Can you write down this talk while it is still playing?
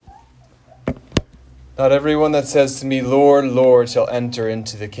Not everyone that says to me, Lord, Lord, shall enter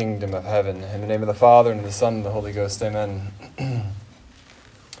into the kingdom of heaven. In the name of the Father, and of the Son, and of the Holy Ghost, amen.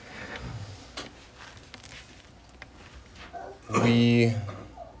 We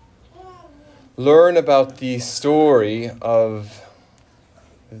learn about the story of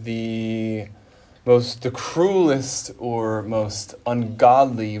the cruelest or most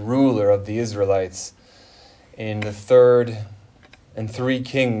ungodly ruler of the Israelites in the 3rd and 3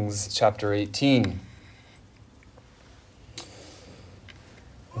 Kings, chapter 18.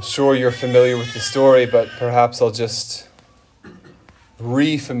 I'm sure you're familiar with the story, but perhaps I'll just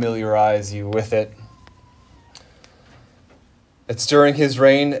re-familiarize you with it. It's during his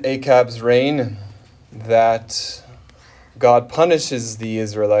reign, Achab's reign, that God punishes the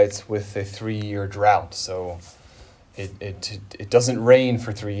Israelites with a 3-year drought. So it doesn't rain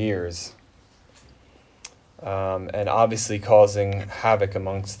for 3 years. And obviously causing havoc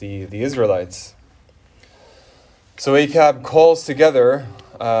amongst the Israelites. So Achab calls together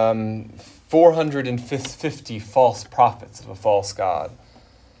 450 false prophets of a false god.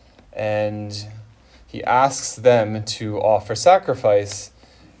 And he asks them to offer sacrifice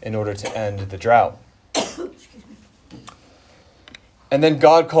in order to end the drought. And then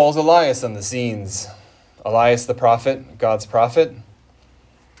God calls Elias on the scenes. Elias the prophet, God's prophet.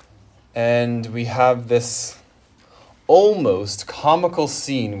 And we have this almost comical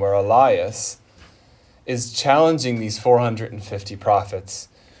scene where Elias is challenging these 450 prophets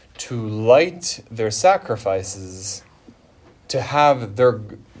to light their sacrifices, to have their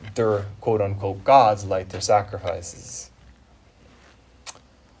quote-unquote gods light their sacrifices.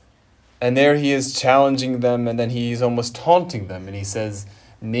 And there he is challenging them, and then he's almost taunting them, and he says,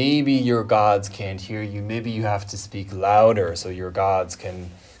 maybe your gods can't hear you, maybe you have to speak louder so your gods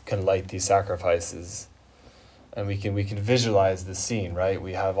can light these sacrifices. And we can visualize the scene, right?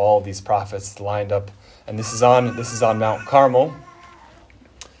 We have all these prophets lined up, and this is on Mount Carmel.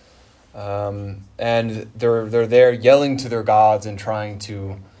 And they're there yelling to their gods and trying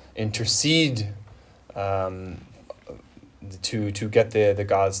to intercede to get the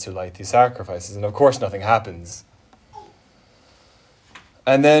gods to light these sacrifices. And of course nothing happens.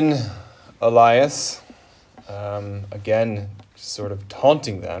 And then Elias, again, sort of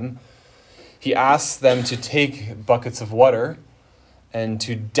taunting them, he asks them to take buckets of water and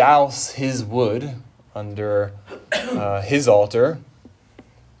to douse his wood under his altar,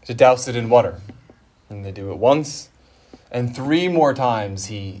 to douse it in water. And they do it once. And 3 more times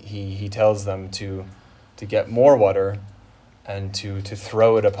he tells them to get more water and to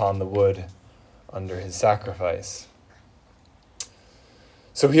throw it upon the wood under his sacrifice.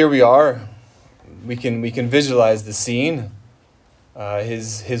 So here we are. We can visualize the scene.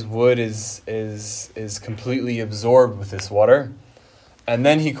 His wood is completely absorbed with this water. And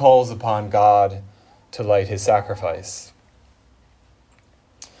then he calls upon God to light his sacrifice.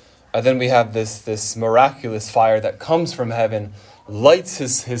 And then we have this miraculous fire that comes from heaven, lights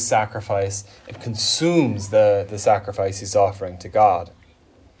his sacrifice, and consumes the sacrifice he's offering to God.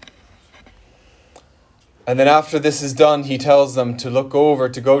 And then after this is done, he tells them to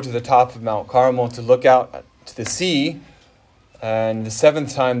go to the top of Mount Carmel, to look out to the sea. And the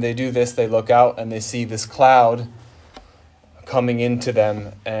 7th time they do this, they look out and they see this cloud coming into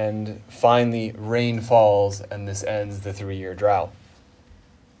them, and finally rain falls, and this ends the 3-year drought.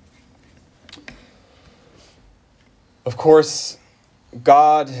 Of course,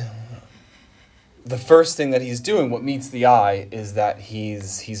 God, the first thing that he's doing, what meets the eye, is that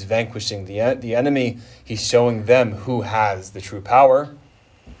he's vanquishing the enemy. He's showing them who has the true power.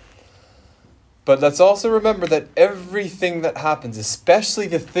 But let's also remember that everything that happens, especially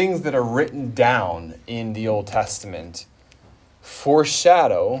the things that are written down in the Old Testament,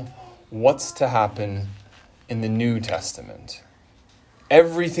 foreshadow what's to happen in the New Testament.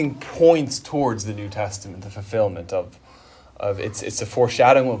 Everything points towards the New Testament, the fulfillment of it's a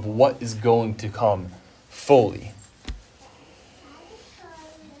foreshadowing of what is going to come fully.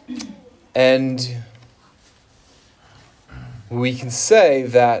 And we can say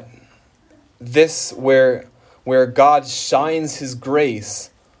that this, where God shines his grace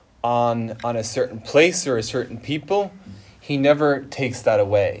on a certain place or a certain people, he never takes that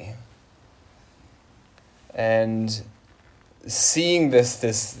away. And seeing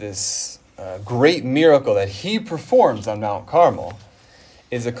this great miracle that he performs on Mount Carmel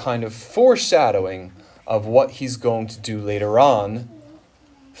is a kind of foreshadowing of what he's going to do later on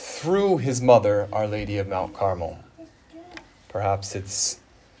through his mother, Our Lady of Mount Carmel. Perhaps it's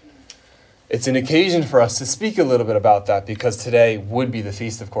an occasion for us to speak a little bit about that, because today would be the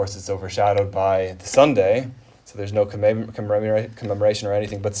feast. Of course, it's overshadowed by the Sunday, So there's no commemoration or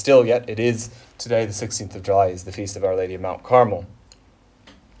anything, but still yet it is today, the 16th of July, is the feast of Our Lady of Mount Carmel.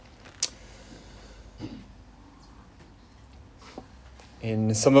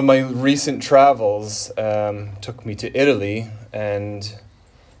 In some of my recent travels, took me to Italy, and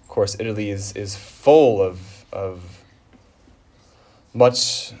of course Italy is full of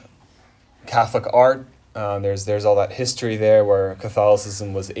much Catholic art. There's all that history there where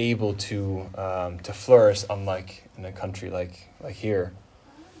Catholicism was able to flourish, unlike in a country like here.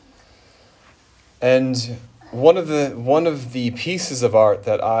 And one of the pieces of art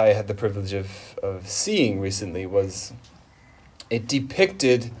that I had the privilege of seeing recently was, it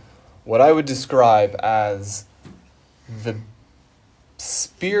depicted what I would describe as the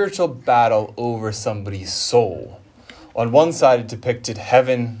spiritual battle over somebody's soul. On one side, it depicted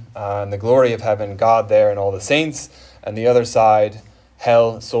heaven and the glory of heaven, God there and all the saints. And the other side,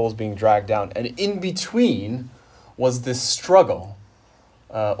 hell, souls being dragged down. And in between was this struggle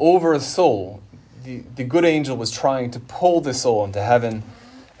over a soul. The good angel was trying to pull the soul into heaven.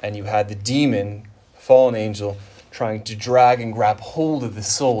 And you had the demon, fallen angel, trying to drag and grab hold of the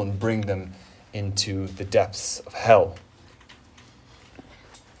soul and bring them into the depths of hell.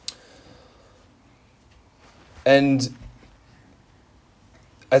 And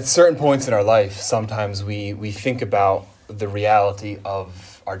at certain points in our life, sometimes we think about the reality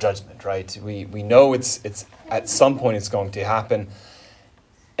of our judgment, right? We know it's at some point it's going to happen.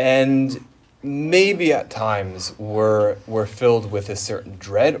 And maybe at times we're filled with a certain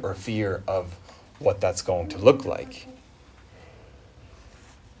dread or fear of what that's going to look like.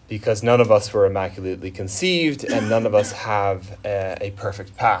 Because none of us were immaculately conceived and none of us have a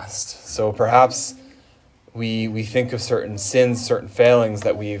perfect past. So perhaps we think of certain sins, certain failings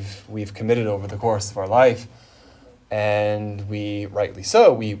that we've committed over the course of our life, and we, rightly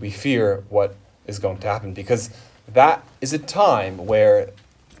so, we fear what is going to happen, because that is a time where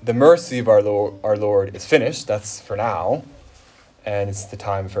the mercy of our Lord is finished. That's for now, and it's the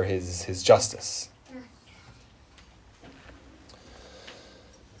time for his justice.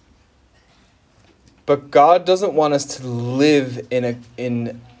 But God doesn't want us to live in a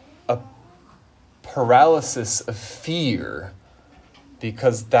paralysis of fear,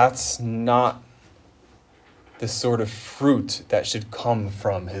 because that's not the sort of fruit that should come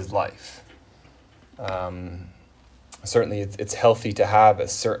from his life. Certainly it's healthy to have a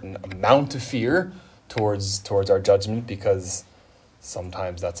certain amount of fear towards our judgment, because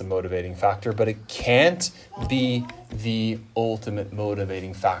sometimes that's a motivating factor, but it can't be the ultimate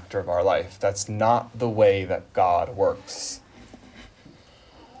motivating factor of our life. That's not the way that God works.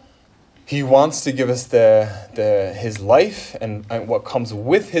 He wants to give us his life, and what comes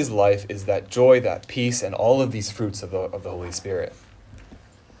with his life is that joy, that peace, and all of these fruits of the Holy Spirit.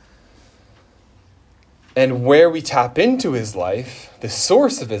 And where we tap into his life, the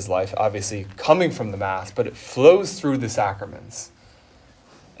source of his life, obviously coming from the Mass, but it flows through the sacraments.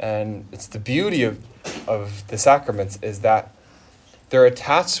 And it's the beauty of the sacraments is that they're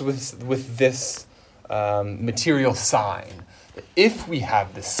attached with this material sign. If we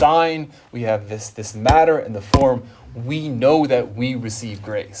have this sign, we have this matter in the form, we know that we receive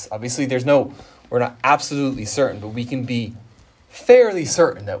grace. Obviously, we're not absolutely certain, but we can be fairly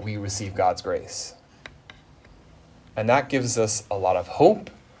certain that we receive God's grace. And that gives us a lot of hope,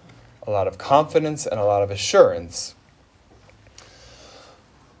 a lot of confidence, and a lot of assurance.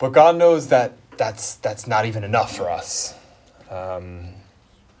 But God knows that that's not even enough for us.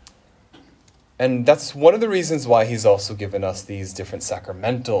 And that's one of the reasons why he's also given us these different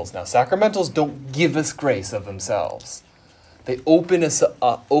sacramentals. Now, sacramentals don't give us grace of themselves. They open us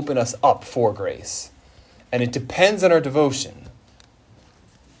up for grace. And it depends on our devotion.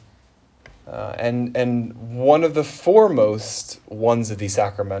 And one of the foremost ones of these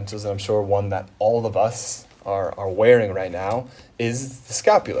sacramentals, and I'm sure one that all of us are wearing right now, is the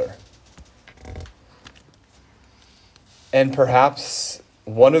scapular. And perhaps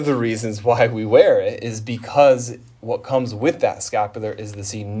one of the reasons why we wear it is because what comes with that scapular is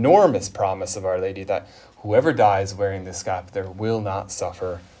this enormous promise of Our Lady that whoever dies wearing this scapular will not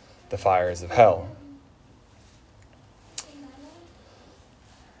suffer the fires of hell.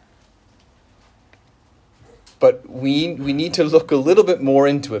 But we need to look a little bit more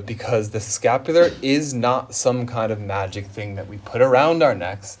into it, because the scapular is not some kind of magic thing that we put around our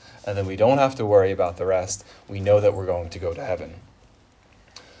necks and then we don't have to worry about the rest. We know that we're going to go to heaven.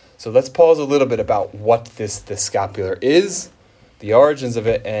 So let's pause a little bit about what this scapular is, the origins of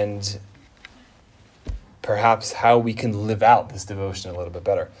it, and perhaps how we can live out this devotion a little bit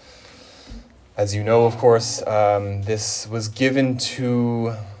better. As you know, of course, this was given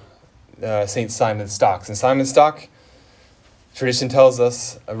to Saint Simon Stock. And Simon Stock, tradition tells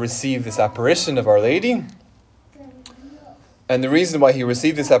us, received this apparition of Our Lady. And the reason why he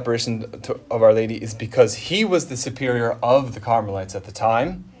received this apparition of Our Lady is because he was the superior of the Carmelites at the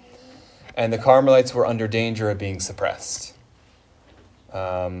time, and the Carmelites were under danger of being suppressed.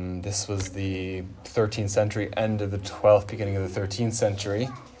 This was the 13th century, end of the 12th, beginning of the 13th century.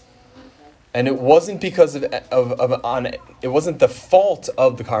 And it wasn't because it wasn't the fault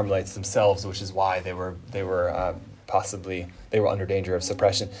of the Carmelites themselves, which is why they were under danger of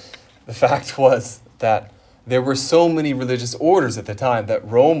suppression. The fact was that there were so many religious orders at the time that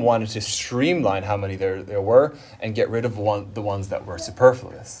Rome wanted to streamline how many there were and get rid of the ones that were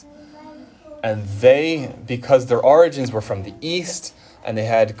superfluous. And they, because their origins were from the East and they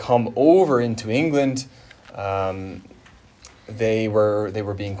had come over into England, they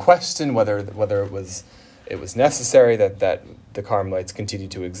were being questioned whether it was necessary that the Carmelites continue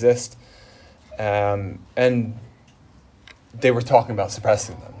to exist, and they were talking about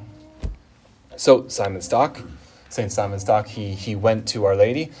suppressing them. So Saint Simon Stock, he went to Our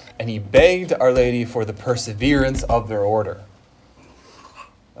Lady and he begged Our Lady for the perseverance of their order.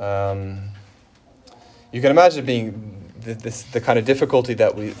 You can imagine being the kind of difficulty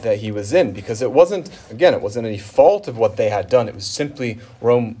that he was in, because it wasn't any fault of what they had done. It was simply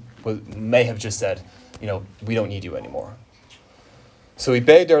Rome may have just said, we don't need you anymore. So he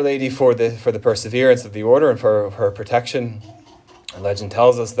begged Our Lady for the perseverance of the order and for her protection. And legend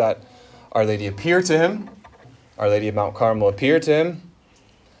tells us that Our Lady appeared to him. Our Lady of Mount Carmel appeared to him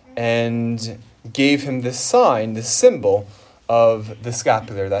and gave him this sign, this symbol of the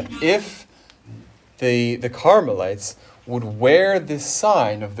scapular, that if the Carmelites would wear this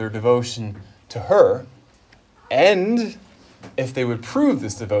sign of their devotion to her, and if they would prove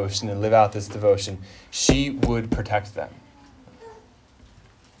this devotion and live out this devotion, she would protect them.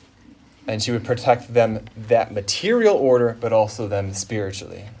 And she would protect them, that material order, but also them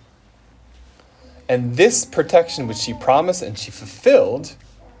spiritually. And this protection which she promised and she fulfilled,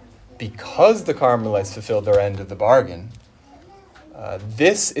 because the Carmelites fulfilled their end of the bargain,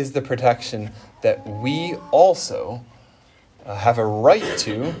 this is the protection that we also have a right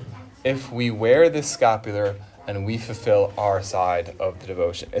to if we wear this scapular and we fulfill our side of the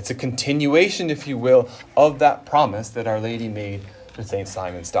devotion. It's a continuation, if you will, of that promise that Our Lady made to St.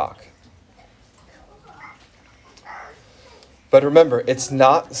 Simon Stock. But remember, it's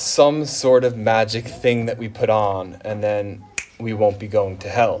not some sort of magic thing that we put on and then we won't be going to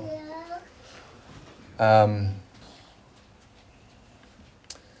hell.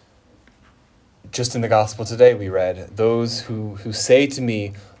 Just in the gospel today we read, those who say to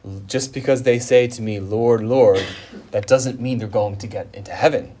me, just because they say to me, Lord, Lord, that doesn't mean they're going to get into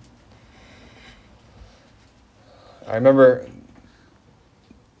heaven. I remember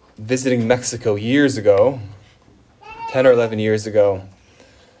visiting Mexico years ago, 10 or 11 years ago,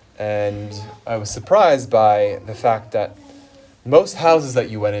 and I was surprised by the fact that most houses that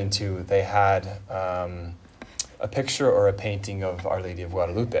you went into, they had a picture or a painting of Our Lady of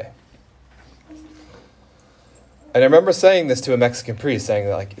Guadalupe. And I remember saying this to a Mexican priest, saying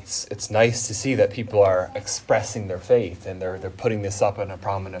that, it's nice to see that people are expressing their faith and they're putting this up in a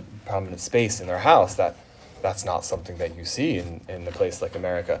prominent space in their house. That's not something that you see in a place like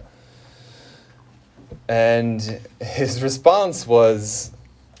America. And his response was,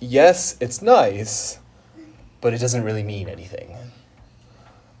 yes, it's nice, but it doesn't really mean anything.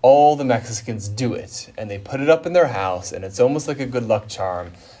 All the Mexicans do it, and they put it up in their house, and it's almost like a good luck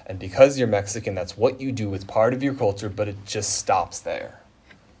charm. And because you're Mexican, that's what you do. It's part of your culture, but it just stops there.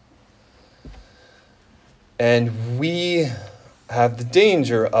 And we have the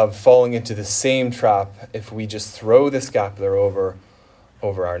danger of falling into the same trap if we just throw the scapular over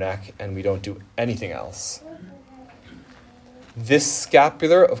our neck and we don't do anything else. This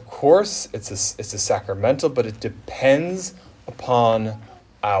scapular, of course, it's a sacramental, but it depends upon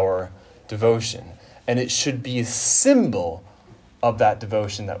our devotion. And it should be a symbol of that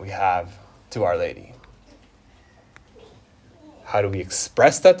devotion that we have to Our Lady. How do we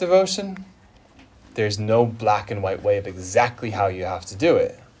express that devotion? There's no black and white way of exactly how you have to do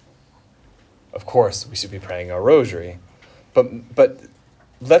it. Of course, we should be praying our rosary. But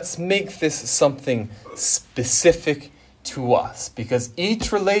let's make this something specific to us, because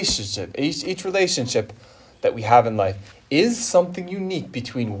each relationship that we have in life is something unique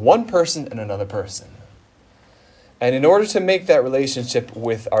between one person and another person. And in order to make that relationship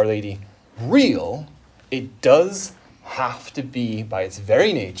with Our Lady real, it does have to be, by its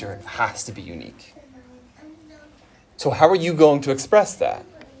very nature, it has to be unique. So how are you going to express that?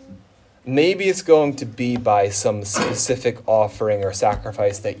 Maybe it's going to be by some specific offering or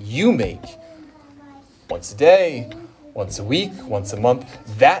sacrifice that you make once a day, once a week, once a month.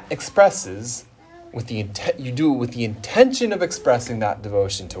 That expresses you do it with the intention of expressing that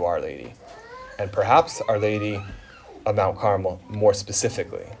devotion to Our Lady, and perhaps Our Lady of Mount Carmel more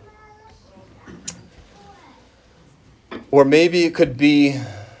specifically. Or maybe it could be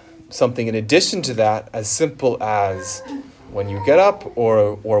something in addition to that, as simple as when you get up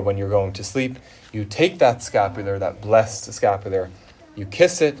or when you're going to sleep, you take that scapular, that blessed scapular, you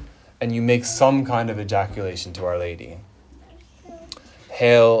kiss it, and you make some kind of ejaculation to Our Lady.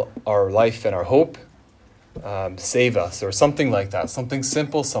 Hail our life and our hope, save us, or something like that. Something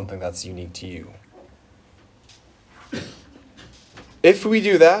simple, something that's unique to you. If we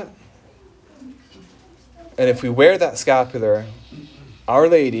do that, and if we wear that scapular, Our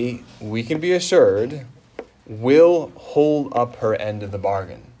Lady, we can be assured, will hold up her end of the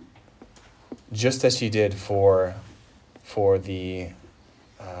bargain, just as she did for the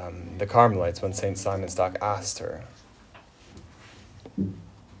Carmelites when St. Simon Stock asked her.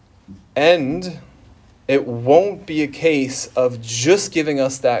 And it won't be a case of just giving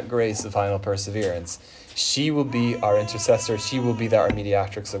us that grace of final perseverance. She will be our intercessor. She will be our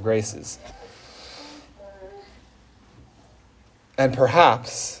mediatrix of graces. And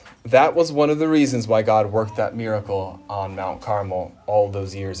perhaps that was one of the reasons why God worked that miracle on Mount Carmel all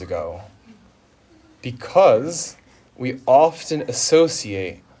those years ago. Because we often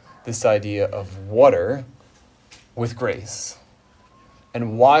associate this idea of water with grace.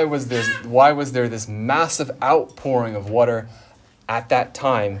 And why was there this massive outpouring of water at that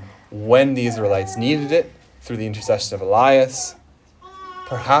time when the Israelites needed it through the intercession of Elias?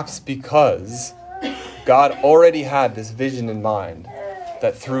 Perhaps because God already had this vision in mind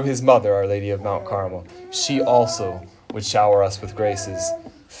that through his mother, Our Lady of Mount Carmel, she also would shower us with graces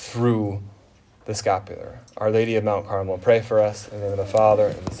through the scapular. Our Lady of Mount Carmel, pray for us. In the name of the Father,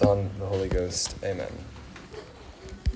 and the Son, and the Holy Ghost. Amen.